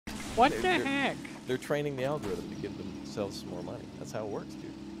What the heck? They're training the algorithm to give themselves some more money. That's how it works,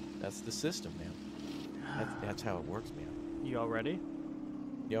 dude. That's the system, man. That's how it works, man. You all ready?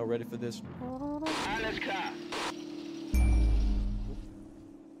 Y'all ready for this? Alles klar.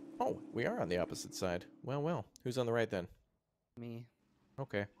 Oh, we are on the opposite side. Well, well. Who's on the right then? Me.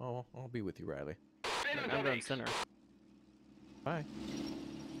 Okay. I'll be with you, Riley. I'm going center. Bye.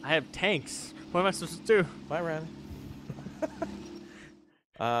 I have tanks. What am I supposed to do? Bye, Riley.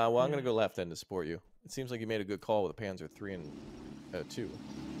 Well, I'm gonna go left then to support you. It seems like you made a good call with a Panzer III and 2.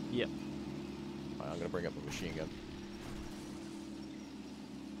 Yep. I'm gonna bring up a machine gun.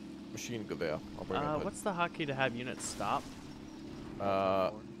 Machine Gewehr. I'll bring up. What's the hotkey to have units stop?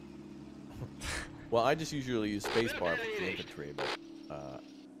 Well, I just usually use spacebar for the infantry, but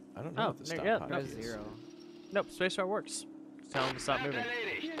I don't know what the stop hotkey is. 0. Nope, spacebar works. Tell them to stop moving.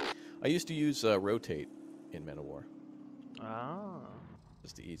 I used to use rotate in Men of War. Ah.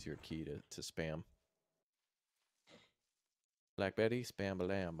 Just the easier key to spam. Black Betty, spam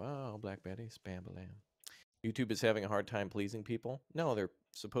balam. Oh, Black Betty, spam balam. YouTube is having a hard time pleasing people. No, they're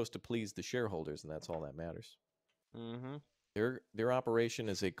supposed to please the shareholders, and that's all that matters. Mm-hmm. Their operation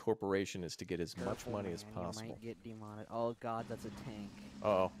as a corporation is to get as much money as possible. You might get demonetized. Oh god, that's a tank.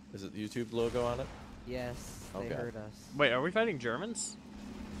 Uh-oh. Is it the YouTube logo on it? Yes, they Okay. heard us. Wait, are we fighting Germans?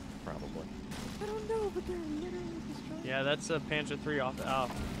 Probably. I don't know, but they're literally destroying. Yeah, that's a Panzer III off the off.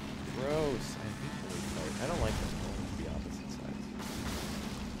 Gross. I hate when we fight. I don't like them going to the opposite sides.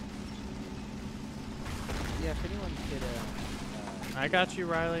 Yeah, if anyone could, I got you,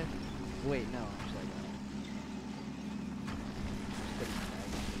 Riley. wait, no, actually,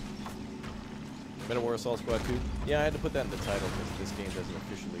 Men of War Assault Squad 2? Yeah, I had to put that in the title because this game doesn't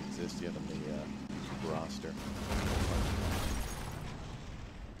officially exist yet on the roster.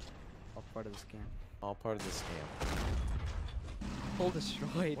 all part of the scam. All part of the scam. Full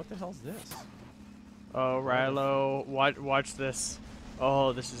destroyed. What the hell's this? Oh, Rilo, watch this.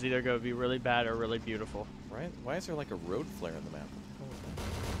 Oh, this is either going to be really bad or really beautiful. Right? Why is there like a road flare on the map? What the hell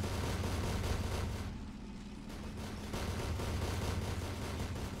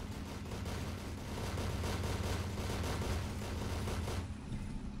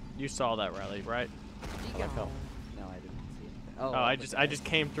is You saw that, Riley, right? I like how- No, I didn't see anything. Oh, Oh, I just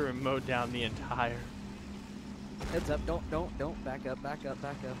came through and mowed down the entire. Heads up! Don't back up! Back up!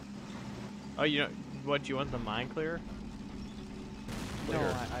 Back up! Oh, you know what? You want the mine clear? No, Clear. I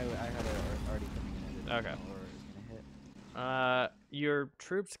had it already coming in. I didn't Okay. know where it was gonna hit. Your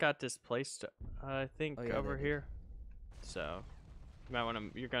troops got displaced. I think Oh, yeah, over they did. here. So, you might want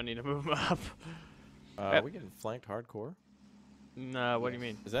to. You're gonna need to move them up. Are we getting flanked hardcore? No, what do you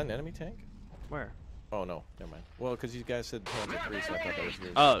mean? Is that an enemy tank? Where? Oh no, never mind. Well, because you guys said Panzer III, so I thought that was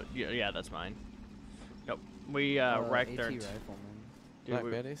yours. Oh, yeah, that's mine. Nope. We wrecked their. AT rifleman. Dude, Black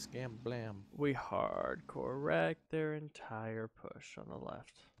we, Betty, scam blam. we hardcore wrecked their entire push on the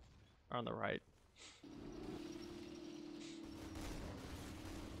left, or on the right.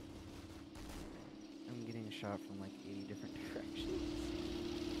 I'm getting shot from like 80 different directions.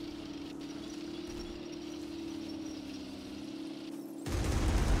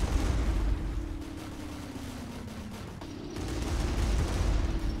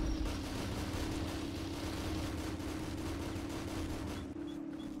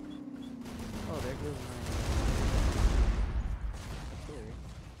 Oh, there goes my artillery.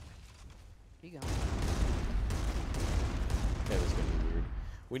 Keep going. Okay, this is gonna be weird.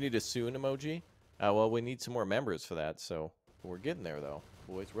 We need a soon emoji. Well, we need some more members for that, so we're getting there though.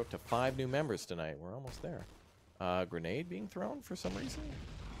 Boys, we're up to 5 new members tonight. We're almost there. Grenade being thrown for some reason?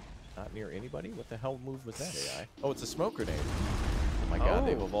 Not near anybody? What the hell move was that, AI? Oh, it's a smoke grenade. Oh my god,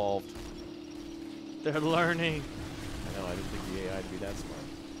 they've Oh. evolved. They're learning. I know, I didn't think the AI to be that smart.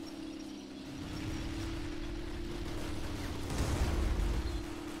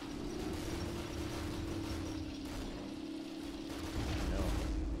 I know.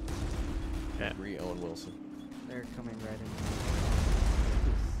 I Okay. agree, Owen Wilson. They're coming right in.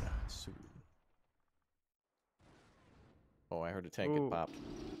 Soon. Oh, I heard a tank Ooh. get popped.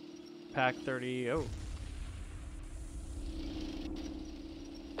 Pack 30. Oh.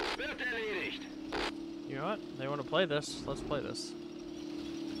 Wird erledigt. You know what? They want to play this. Let's play this.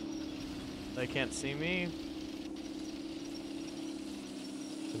 They can't see me.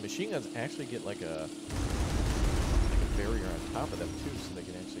 The machine guns actually get like a barrier on top of them too, so they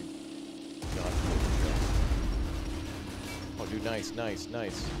can actually dodge the shots. Oh, dude, nice, nice,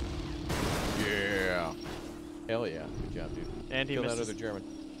 nice. Yeah. Hell yeah. Good job, dude. And he Kill that misses. other German.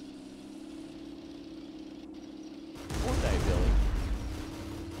 Poor guy, Billy.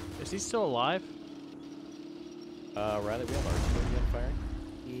 Is he still alive? Riley, we have artillery gun firing.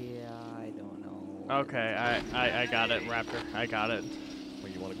 Yeah. Okay, I got it, Raptor. I got it.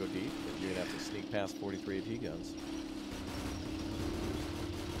 Well, you want to go deep? You're gonna have to sneak past 43 AT guns.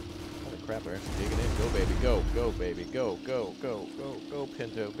 Holy crap, they're actually digging in. Go, baby, go. Go, baby, go. Go, go, go, go,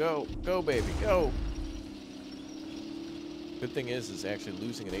 Pinto. Go, go, baby, go. Good thing is actually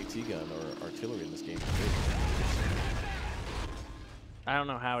losing an AT gun or artillery in this game. I don't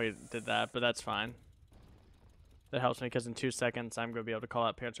know how he did that, but that's fine. That helps me because in 2 seconds I'm going to be able to call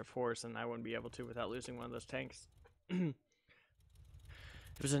out Panzer Force, and I wouldn't be able to without losing one of those tanks. It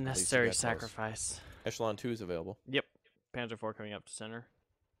was a necessary got close. sacrifice. Echelon 2 is available. Yep. Panzer 4 coming up to center.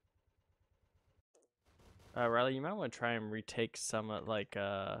 Riley, you might want to try and retake some,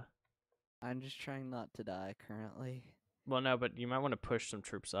 I'm just trying not to die currently. Well, no, but you might want to push some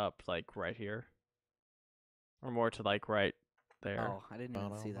troops up, like, right here. Or more to, like, right there. Oh, I didn't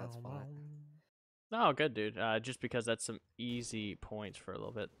even see that spot. Oh, good, dude. Just because that's some easy points for a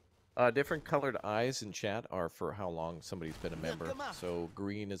little bit. Different colored eyes in chat are for how long somebody's been a member. So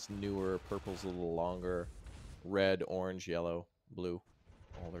green is newer, purple's a little longer, red, orange, yellow, blue.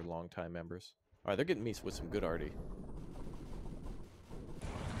 All their long-time members. All right, they're getting me with some good arty.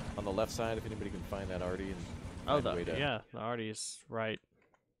 On the left side, if anybody can find that arty. Yeah, the arty is right.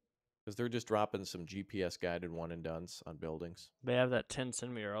 Because they're just dropping some GPS-guided one-and-dones on buildings. They have that 10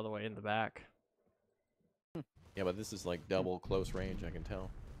 centimeter all the way in the back. Yeah, but this is like double close range, I can tell.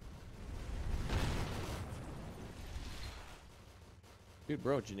 Dude,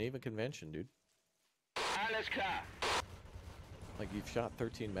 bro, Geneva Convention, dude. Alles klar. Like, you've shot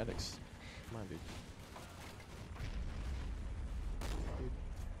 13 medics. Come on, dude.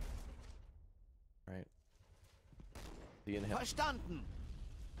 Alright. The inhale. Verstanden.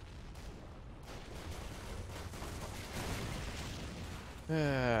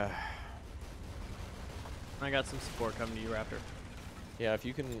 I got some support coming to you, Raptor. Yeah, if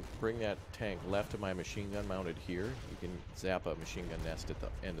you can bring that tank left of my machine gun mounted here, you can zap a machine gun nest at the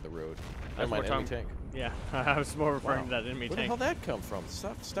end of the road. Never mind, enemy tank. Yeah, I was more referring to that enemy Where tank. the hell that come from?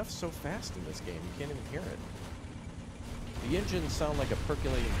 Stuff's so fast in this game, you can't even hear it. The engines sound like a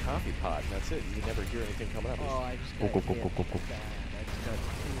percolating coffee pot, and that's it. You never hear anything coming up. Oh, I just got hit. Bad. I just got two.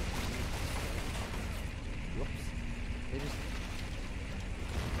 Whoops. They just...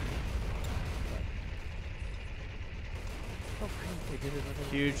 Oh, they did it.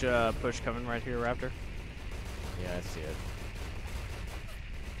 Huge push coming right here, Raptor. Yeah, I see it.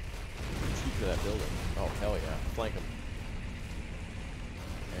 Shoot for that building. Oh, hell yeah. Flank him.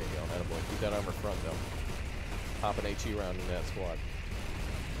 There you go, attaboy. Keep that armor front, though. Pop an HE round in that squad.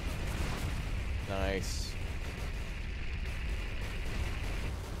 Nice.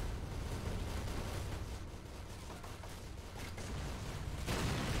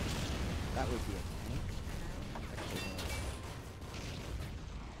 That would be a tank.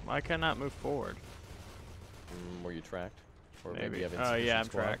 Why can I not move forward? Were you tracked? Or Maybe. you have Oh, yeah, I'm insufficient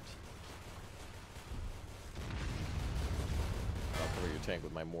squad? tracked. I'll cover your tank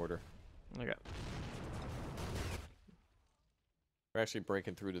with my mortar. Okay. We're actually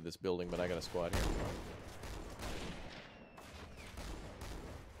breaking through to this building, but I got a squad here.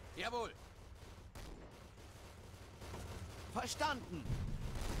 Jawohl. Verstanden.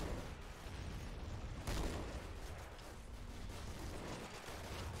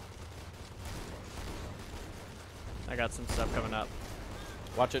 I got some stuff coming up.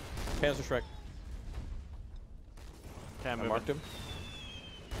 Watch it. Panzer Shrek. Okay, I marked him.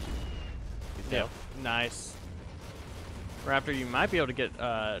 He's Yeah, down. nice. Raptor, you might be able to get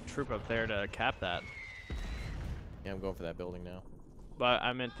a troop up there to cap that. Yeah, I'm going for that building now. But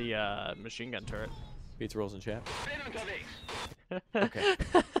I meant the machine gun turret. Pizza rolls in chat. Bin unterwegs. Okay.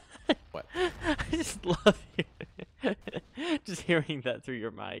 What? I just love you. Just hearing that through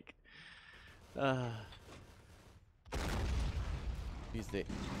your mic.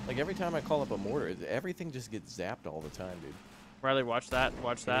 Like every time I call up a mortar, everything just gets zapped all the time, dude. Riley, watch that.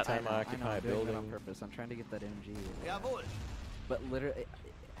 Watch that. Anytime I I know, occupy a I'm doing that on building. purpose. I'm trying to get that MG. Jawohl. But literally...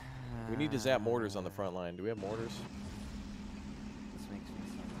 We need to zap mortars on the front line. Do we have mortars? This makes me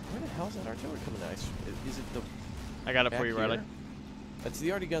so... Where the hell's that artillery coming at? Is it the I got it back for you, Riley. here? That's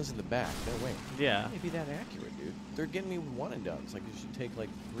the arty guns in the back. No, wait. Yeah. Can't be that accurate, dude. They're getting me with one and dones. Like, you should take like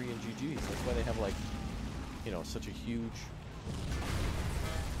 3 NGGs. That's why they have like, you know, such a huge.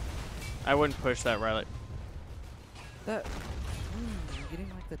 I wouldn't push that, Riley. That... I'm getting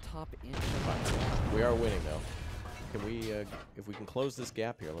like the top inch of my... We are winning though. Can we, if we can close this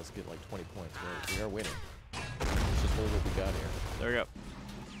gap here, let's get like 20 points. We are winning. Let's just hold what we got here. There we go.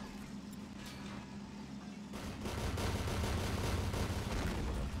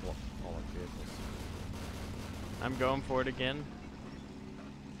 All our vehicles. I'm going for it again.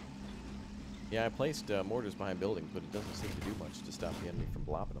 Yeah, I placed mortars behind buildings, but it doesn't seem to do much to stop the enemy from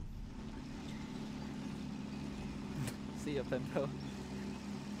blopping them. See ya, Pinto.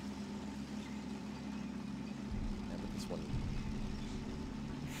 Yeah, but this one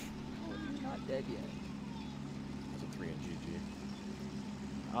Oh, you're not dead yet. was a 3 in GG.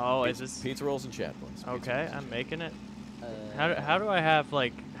 Oh, is this Pizza rolls and chat points. okay? I'm making it. Uh, How do I have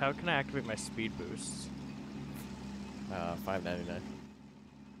like? How can I activate my speed boosts? $5.99.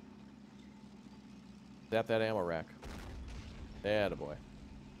 Zap that ammo rack. Attaboy.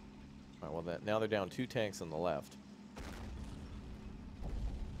 Alright, well now they're down 2 tanks on the left.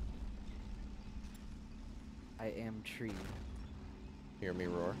 I am tree. Hear me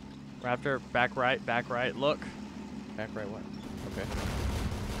roar. Raptor, back right, look. Back right what? Okay.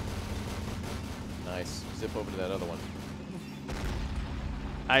 Nice. Zip over to that other one.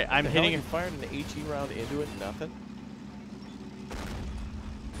 I'm The hell, hitting you him. fired an HE round into it, nothing?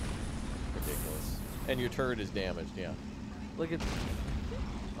 Ridiculous. And your turret is damaged, yeah. Look at.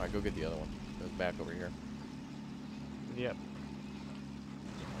 Alright, go get the other one. Goes back over here. Yep.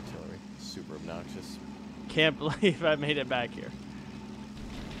 Artillery. Super obnoxious. Can't believe I made it back here.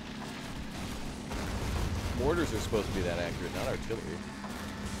 Mortars are supposed to be that accurate, not artillery.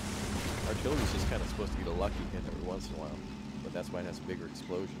 Artillery's just kind of supposed to get a lucky hit every once in a while. But that's why it has a bigger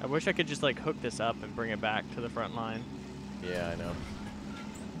explosion. I wish I could just like hook this up and bring it back to the front line. Yeah, I know.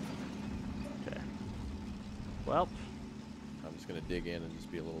 Okay. Well, I'm just gonna dig in and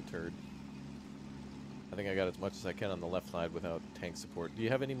just be a little turd. I think I got as much as I can on the left side without tank support. Do you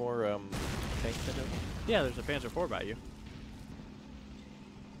have any more tanks, Pinto? yeah, there's a Panzer IV by you.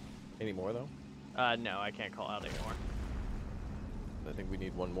 Any more though? No, I can't call out anymore. I think we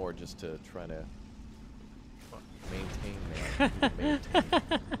need one more just to try to maintain that. Maintain.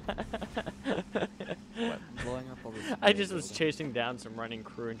 What? Blowing up all this. I just was chasing down some running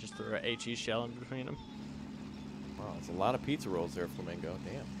crew and just threw a HE shell in between them. Wow, it's a lot of pizza rolls there, Flamingo.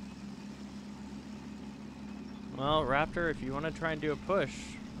 Damn. Well, Raptor, if you want to try and do a push,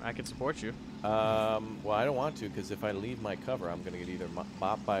 I can support you. Well, I don't want to, because if I leave my cover, I'm going to get either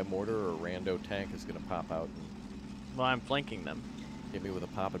bopped by a mortar or a rando tank is going to pop out and Well, I'm flanking them. hit me with a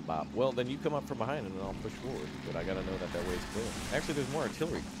pop and bop. Well, then you come up from behind and then I'll push forward. But I got to know that that way's clear. Actually, there's more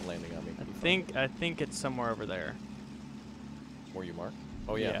artillery landing on me. I think it's somewhere over there. Where you mark?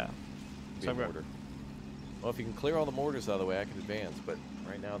 Oh, yeah. Yeah. Be So a I'm go- mortar. Well, if you can clear all the mortars out of the way, I can advance. But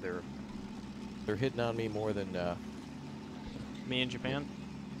right now, they're hitting on me more than, Me in Japan.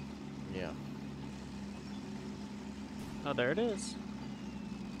 yeah. Oh, there it is.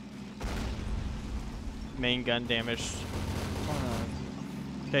 Main gun damaged.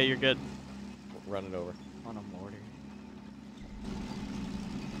 Okay, you're good. Run it over. On a mortar.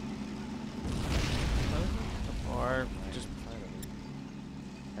 Or just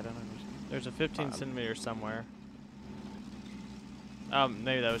I don't understand. there's a 15 Um, centimeter somewhere.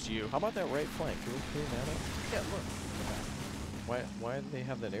 Maybe that was you. How about that right flank? Can we clear that up? Yeah, look. Why do they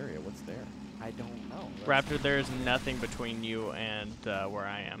have that area? What's there? I don't know. Raptor, there is nothing between you and where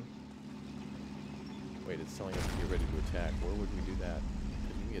I am. Wait, it's telling us to get ready to attack. Where would we do that?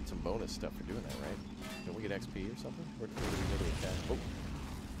 'Cause we can get some bonus stuff for doing that, right? Don't we get XP or something? Where do we go to attack? Oh,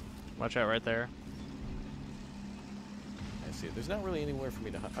 Watch out right there. I see it. There's not really anywhere for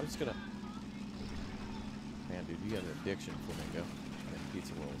me to I'm just gonna... Man, dude, you got an addiction, Flamingo. And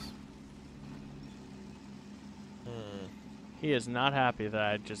pizza rolls. He is not happy that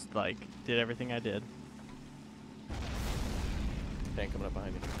I just like did everything I did. Tank coming up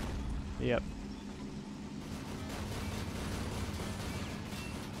behind you. Yep.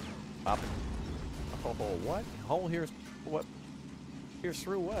 Pop it. Oh, what? Hole here's... What? Here's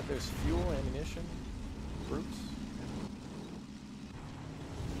through what? There's fuel, ammunition, fruits.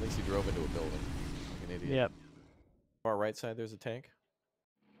 At least he drove into a building. Like an idiot. Yep. Far right side, there's a tank.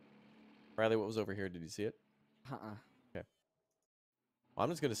 Riley, what was over here? Did you see it? Uh-uh. Well, I'm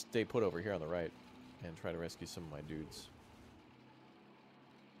just going to stay put over here on the right and try to rescue some of my dudes.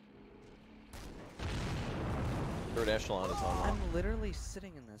 Third echelon is on. I'm literally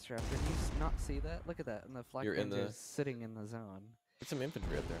sitting in this, Raptor. Can you not see that? Look at that. And the flak You're in ranger the- is sitting in the zone. There's some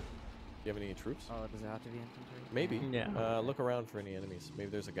infantry up there. Do you have any troops? Oh, does it have to be infantry? Maybe. Yeah. Look around for any enemies. Maybe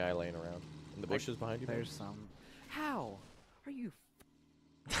there's a guy laying around. In the bushes behind you? maybe? There's some. How? Are you?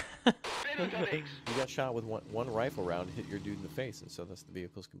 Benedict. You got shot with one rifle round, hit your dude in the face, and so thus the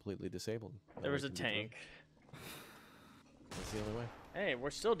vehicle's completely disabled. There was a Nothing we can do tank. to it. That's the only way. Hey, we're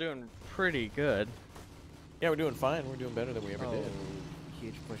still doing pretty good. Yeah, we're doing fine. We're doing better than we ever Oh, did.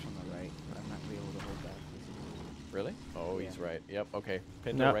 huge push on the right. I'm not gonna be able to hold back. Really? Oh, he's Yeah. right. Yep, okay.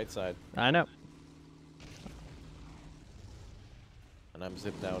 Pinto Nope. right side. I know. And I'm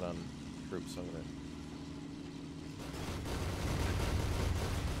zipped out on troops, so I'm gonna.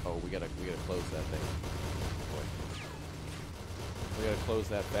 Oh, we gotta close that thing. Boy. We gotta close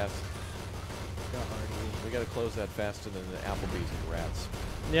that fast. We gotta close that faster than the Applebee's and rats.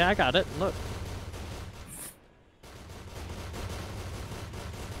 Yeah, I got it. Look.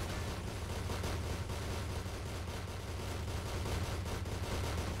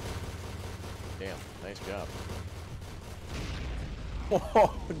 Damn, nice job.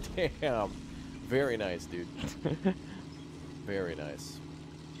 Oh, damn. Very nice, dude. Very nice.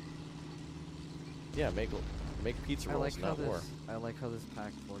 Yeah, make pizza rolls, not war. I like how this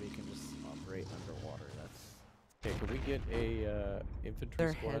Pack 40 can just operate underwater. That's. Okay, can we get a infantry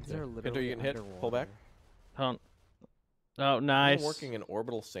Their squad heads there? are Pinto, literally you can hit. underwater. Pull back. Oh, oh Is nice. anyone working an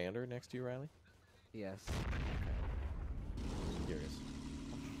orbital sander next to you, Riley? Yes. Curious.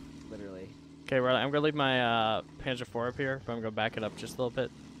 Okay, Literally. right. I'm gonna leave my Panzer IV up here, but I'm gonna back it up just a little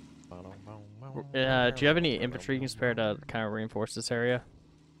bit. Do you have any infantry you can spare to kind of reinforce this area?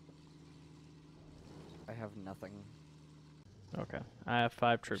 I have nothing. Okay, I have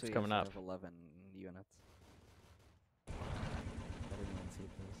 5 troops Actually, coming yes, up. I have 11 units. I didn't even see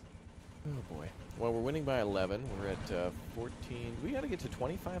this. Oh boy. Well, we're winning by 11. We're at 14. We got to get to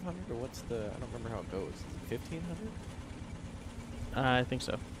 2,500, or what's the? I don't remember how it goes. 1,500? I think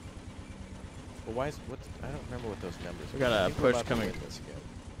so. Well, why is what's? I don't remember what those numbers. We are. got a I think we're push about to coming. win this again.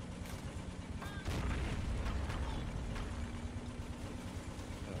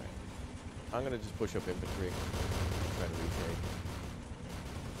 All right. I'm gonna just push up infantry. Try to retake.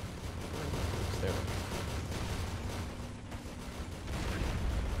 It's there.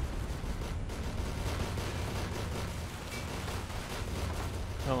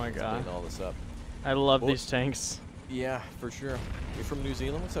 Oh my Let's god, clean all this up. I love Well- these tanks. Yeah, for sure. You're from New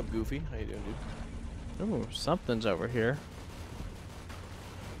Zealand. What's up, Goofy? How you doing, dude? Ooh, something's over here.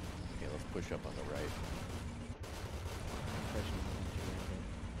 Okay, let's push up on the right.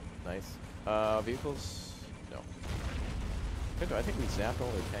 Nice. Vehicles? No. Pinto, I think we zapped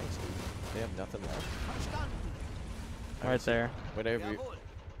all their tanks, dude. They have nothing left. Verstanden. Right there. Whatever. Jawohl.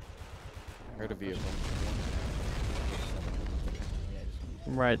 Heard a vehicle.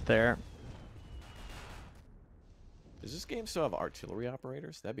 Right there. Does this game still have artillery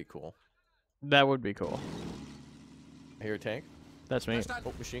operators? That'd be cool. That would be cool. I hear a tank. That's me. Verstanden.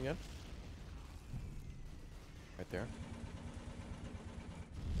 Oh, machine gun. Right there.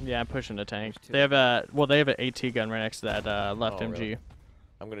 Yeah, I'm pushing the tank. There's two. They have a they have an AT gun right next to that left Oh, MG. really?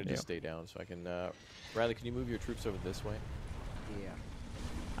 I'm gonna just Yeah. stay down so I can. Riley, can you move your troops over this way? Yeah.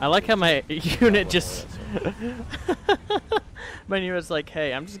 I like how my unit well, just that's my unit's like,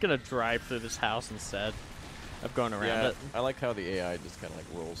 hey, I'm just gonna drive through this house instead of going around Yeah, it. I like how the AI just kind of like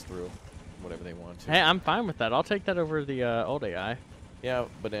rolls through whatever they want to. Hey, I'm fine with that. I'll take that over the old AI. Yeah,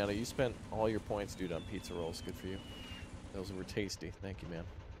 Banana, you spent all your points, dude, on pizza rolls. Good for you. Those were tasty. Thank you, man.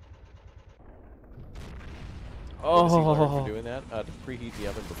 What does he learn Oh, for doing that? To preheat the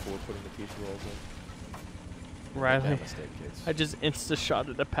oven before putting the pizza rolls in. Make Riley. that mistake, kids. I just insta-shot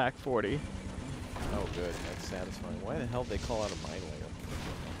at a Pack 40. Oh, good. That's satisfying. Why the hell did they call out a mine layer?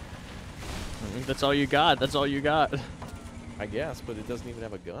 That's all you got. That's all you got. I guess, but it doesn't even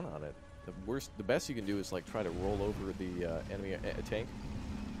have a gun on it. The best you can do is like try to roll over the enemy tank.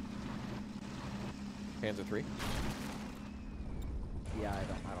 Panzer III. Yeah, I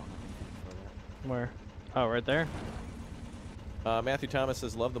don't have anything for that. Where? Oh, right there. Matthew Thomas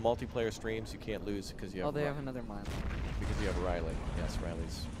says, "Love the multiplayer streams. You can't lose because you have Oh, they have another mine. because you have Riley." Yes,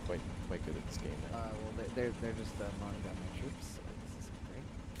 Riley's quite good at this game now. Well, they're just mowing down my troops. So this is great.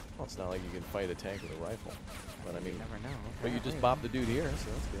 Well, it's not like you can fight a tank with a rifle, but I You mean, never know. but you just bopped the dude here,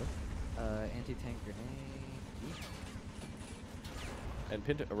 so that's good. Anti-tank grenade. And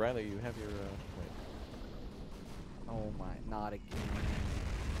Pinto, Riley, you have your wait. Oh my, not again.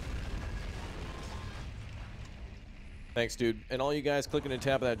 Thanks, dude. And all you guys clicking and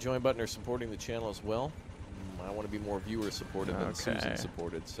tapping that join button are supporting the channel as well. I want to be more viewer supported than Susan Okay.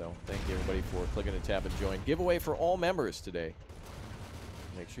 supported, so thank you everybody for clicking and tap and join. Giveaway for all members today.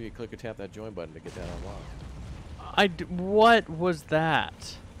 Make sure you click and tap that join button to get that unlocked. What was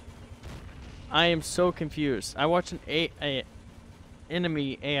that? I am so confused. I watched an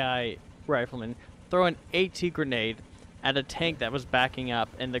enemy AI rifleman throw an AT grenade at a tank that was backing up,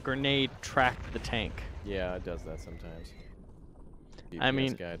 and the grenade tracked the tank. Yeah, it does that sometimes. I GPS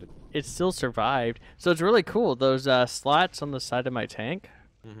mean, guided. it still survived. So it's really cool. Those slats on the side of my tank,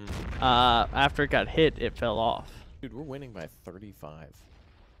 after it got hit, it fell off. Dude, we're winning by 35.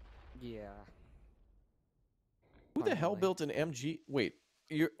 Yeah. Who the hell Finally. built an MG? Wait,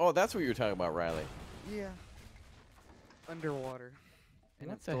 oh, that's what you were talking about, Riley. Yeah. Underwater. And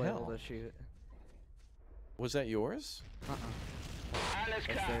What it's the still hell? able to shoot. Was that yours? Alles That's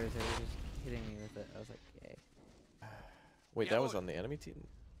klar. theirs. They were just hitting me with it. I was like, yay. Wait, that was Jawohl. on the enemy team?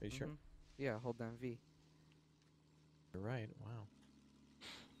 Are you sure? Mhm. Yeah, hold down V. You're right. Wow.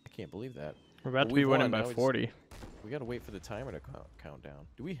 I can't believe that. We're about to we've be winning won, by now we just- 40. We gotta wait for the timer to count down.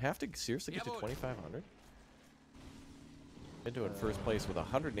 Do we have to seriously get to Jawohl. 2,500? Pinto in first place with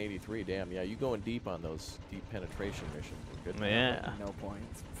 183. Damn, yeah, you going deep on those deep penetration missions. We're good. Yeah. No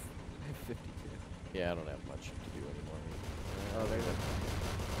points. I have 52. Yeah, I don't have much to do anymore. Oh, there's I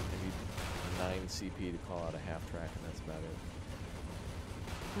need 9 CP to call out a half track, and that's about it.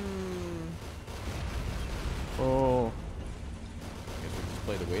 Oh. I guess we just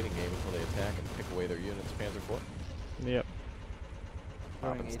play the waiting game until they attack and pick away their units. Panzer IV. Yep. Stop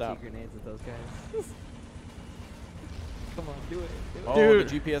throwing and AT stop. grenades at those guys. Come on, do it. Do it. Oh, Dude.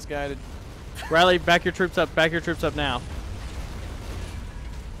 the GPS guided. Riley, back your troops up. Back your troops up now.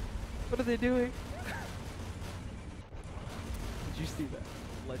 What are they doing? Did you see that?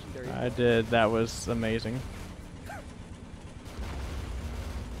 Legendary. I did. That was amazing.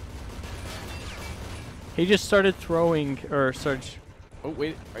 He just started throwing, or started. Oh,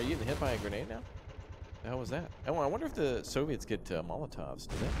 wait. Are you getting hit by a grenade now? How was that? Oh, I wonder if the Soviets get Molotovs.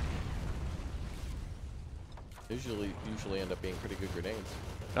 Do they? Usually end up being pretty good grenades.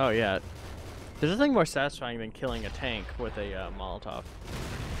 Oh yeah. There's nothing more satisfying than killing a tank with a Molotov.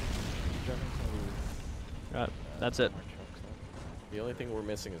 That's it. The only thing we're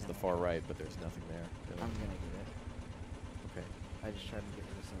missing is the far right, but there's nothing there. I'm gonna get it. Okay. I just tried to get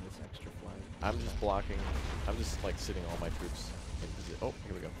rid of some of this extra flag. I'm just blocking. I'm just like sitting all my troops in position. Oh,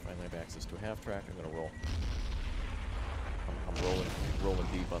 here we go. Finally have access to a half track. I'm gonna roll. I'm rolling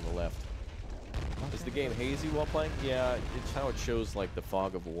deep on the left. Is the game hazy while playing? Yeah, it's how it shows like the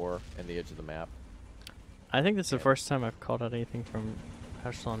fog of war and the edge of the map. I think this is the first time I've called out anything from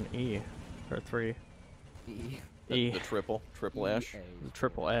Echelon E, or 3. E. The triple ash. The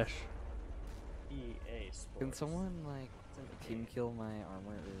triple Ash. EA Sports. Can someone like team kill my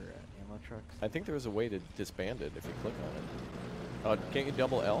armor or ammo trucks? I think there is a way to disband it if you click on it. Can't you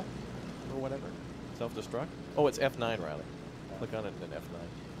double L or whatever? Self-destruct? Oh, it's F9, Riley. Click on it and then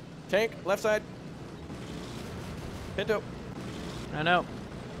F9. Tank, left side. Pinto. I know.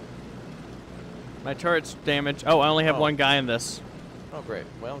 My turret's damaged. Oh, I only have Oh. one guy in this. Oh, great.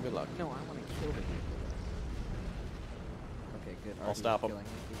 Well, good luck. No, I want to kill the people. Okay, good. I'll Artie's stop 'em. killing me,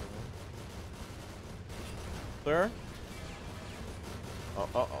 either way. Sir?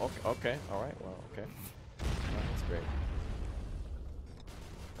 Oh, okay. All right. Well, okay. Well, that's great.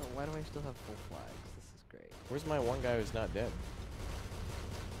 Oh, why do I still have full flags? This is great. Where's my one guy who's not dead?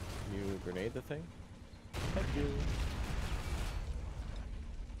 Can you grenade the thing? Thank you.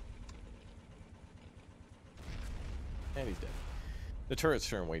 And he's dead. The turret's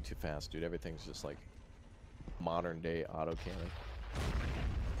turn way too fast, dude. Everything's just like modern day auto cannon.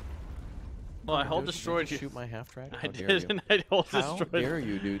 Well, I Did hold you destroyed just you. shoot my half track? I How dare did, you? and I hold How destroyed. dare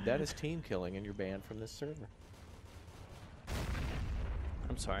you, dude? That is team killing, and you're banned from this server.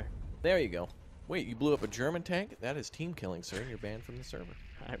 I'm sorry. There you go. Wait, you blew up a German tank? That is team killing, sir, and you're banned from the server.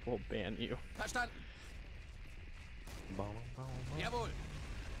 I will ban you. Verstanden. Jawohl.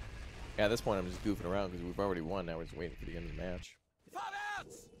 Yeah, at this point, I'm just goofing around because we've already won. Now we're just waiting for the end of the match.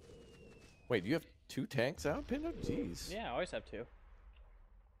 Vorwärts. Wait, do you have 2 tanks out, Pinto? Jeez. Yeah, I always have 2.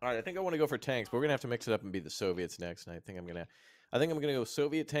 All right, I think I want to go for tanks, but we're gonna have to mix it up and be the Soviets next. And I think I'm gonna go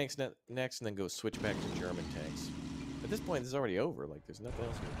Soviet tanks next, and then go switch back to German tanks. At this point, this is already over. Like, there's nothing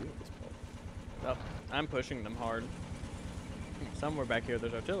else we can do at this point. Oh, I'm pushing them hard. Somewhere back here,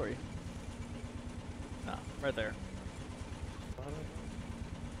 there's artillery. Ah, right there.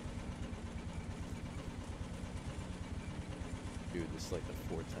 Dude, this is like the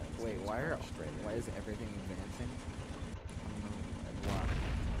 4th time. this Wait, game's why crashed right now. is everything advancing? I don't know. Why?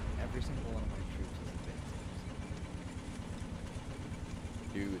 Every single one of my troops is advancing.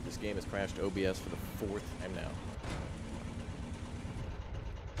 Dude, this game has crashed OBS for the 4th time now.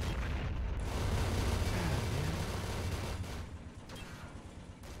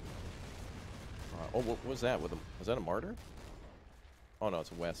 Oh, what was that? Was that a martyr? Oh no,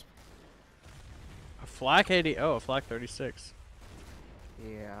 it's a Wesp. A flak 80. Oh, a flak 36.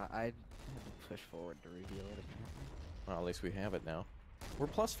 Yeah, I had to push forward to reveal it apparently. Well, at least we have it now. We're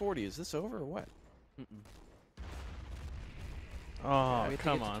plus 40. Is this over or what? Oh, we have to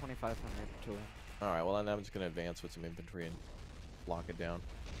come get to on. 2,500 to win. Alright, well, then I'm just going to advance with some infantry and lock it down.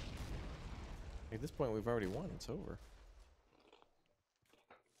 At this point, we've already won. It's over.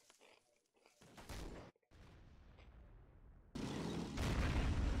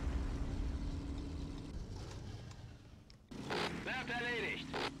 Wird erledigt.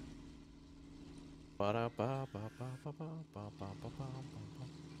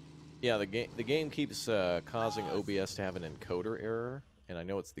 Yeah, the game keeps causing OBS to have an encoder error, and I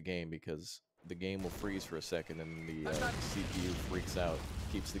know it's the game because the game will freeze for a second and the CPU freaks out,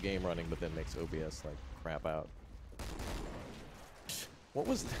 keeps the game running, but then makes OBS like crap out. What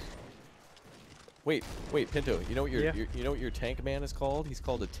was that? Wait, Pinto, you know what your you know what your tank man is called? He's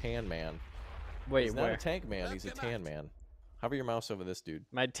called a tan man. Wait, he's where? not a tank man, he's a tan man. Hover your mouse over this dude.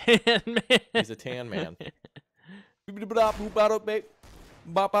 My tan man. He's a tan man. I'm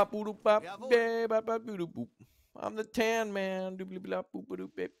the tan man.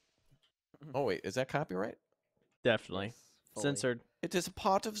 Oh wait, is that copyright? Definitely. Fully. Censored. It is a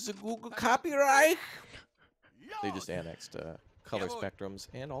part of the Google copyright. They just annexed color spectrums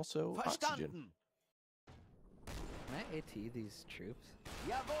and also oxygen. Can I AT these troops?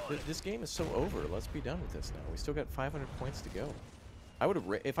 This game is so over. Let's be done with this now. We still got 500 points to go. I would have,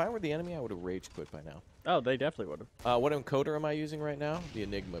 if I were the enemy, I would have rage quit by now. Oh, they definitely would have. What encoder am I using right now? The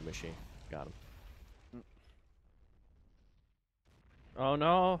Enigma machine. Got him. Oh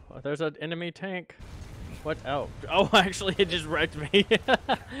no, there's an enemy tank. What? Oh, actually, it just wrecked me. Dude,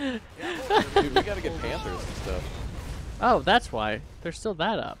 we gotta get Panthers and stuff. Oh, that's why. There's still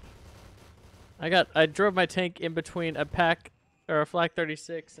that up. I drove my tank in between a pack or a Flak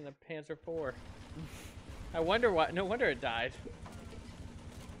 36 and a Panzer 4. I wonder why. No wonder it died.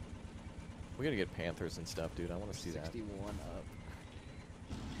 We gotta get Panthers and stuff, dude. I want to see that. 61 up.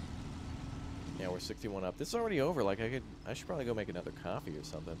 Yeah, we're 61 up. This is already over. Like I should probably go make another coffee or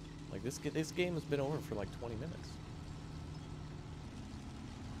something. Like this game has been over for like 20 minutes.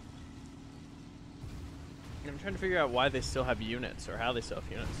 I'm trying to figure out why they still have units or how they still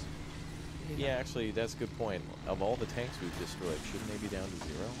have units. Yeah, actually, that's a good point. Of all the tanks we've destroyed, shouldn't they be down to 0?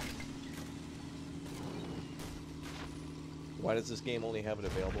 Why does this game only have it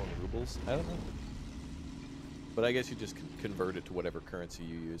available in rubles? I don't know. But I guess you just convert it to whatever currency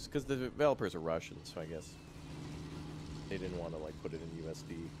you use. Because the developers are Russian, so I guess they didn't want to like put it in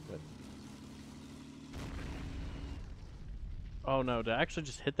USD. But Oh no, did I actually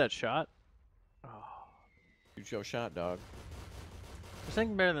just hit that shot? Oh. you show shot, dog. There's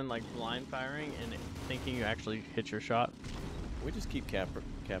something better than like blind firing and thinking you actually hit your shot. We just keep capturing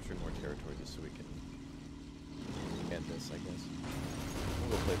more territory just so we can end this, I guess.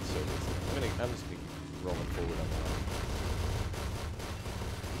 We'll go play the Soviets. I'm just gonna keep rolling forward on that.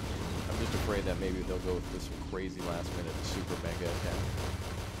 I'm just afraid that maybe they'll go with this crazy last minute super mega attack.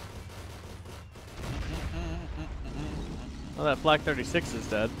 Well, that Flak 36 is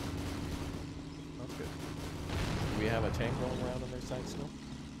dead. That's good. Do we have a tank rolling around on their side still?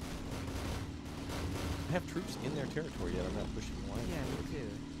 I have troops in their territory yet. I'm not pushing the line. Yeah, me too.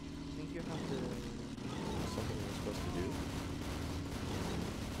 I think you have to. Something we're supposed to do.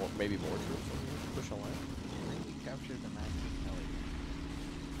 Or maybe more troops when we push a line. I think you captured the maximum melody.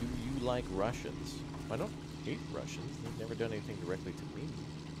 Do you like Russians? I don't hate Russians. They've never done anything directly to me.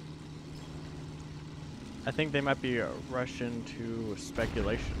 I think they might be Russian to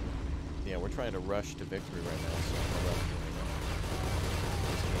speculation. Yeah, we're trying to rush to victory right now, so I'm not rushing right now.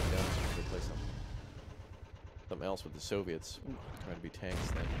 This game done, so we could play something else with the Soviets. Trying to be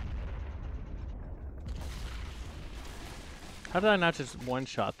tanks then. How did I not just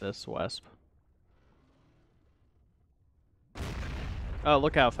one-shot this Wesp? Oh,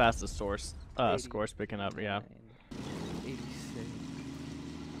 look how fast the score's picking up, yeah. 86.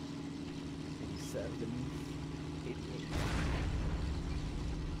 87. 88.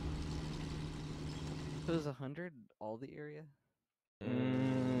 So is 100 all the area?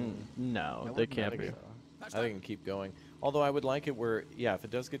 No, I they wouldn't can't think be. so. I think it can keep going. Although I would like it where, yeah, if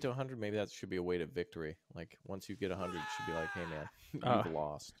it does get to 100, maybe that should be a way to victory. Like, once you get 100, it should be like, hey, man, you've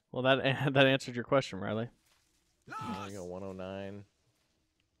lost. Well, that that answered your question, Riley. There you go, 109.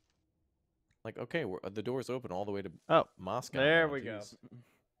 Like, okay, the door's open all the way to Moscow. There now, we go. geez.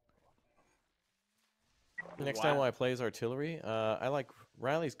 Next time when I play as artillery, I like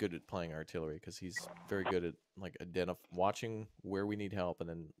Riley's good at playing artillery because he's very good at like watching where we need help and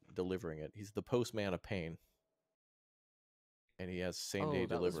then delivering it. He's the postman of pain, and he has same-day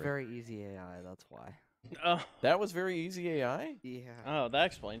that was delivery. very easy AI, that's why. Oh, That was very easy AI. Yeah. oh, that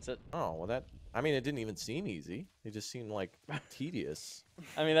explains it. Oh well, I mean, it didn't even seem easy. It just seemed like tedious.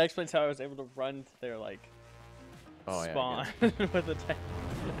 I mean, that explains how I was able to run to their like Oh, yeah, I spawn with a tank.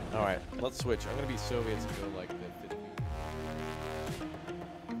 All right, let's switch. I'm gonna be Soviets and go like the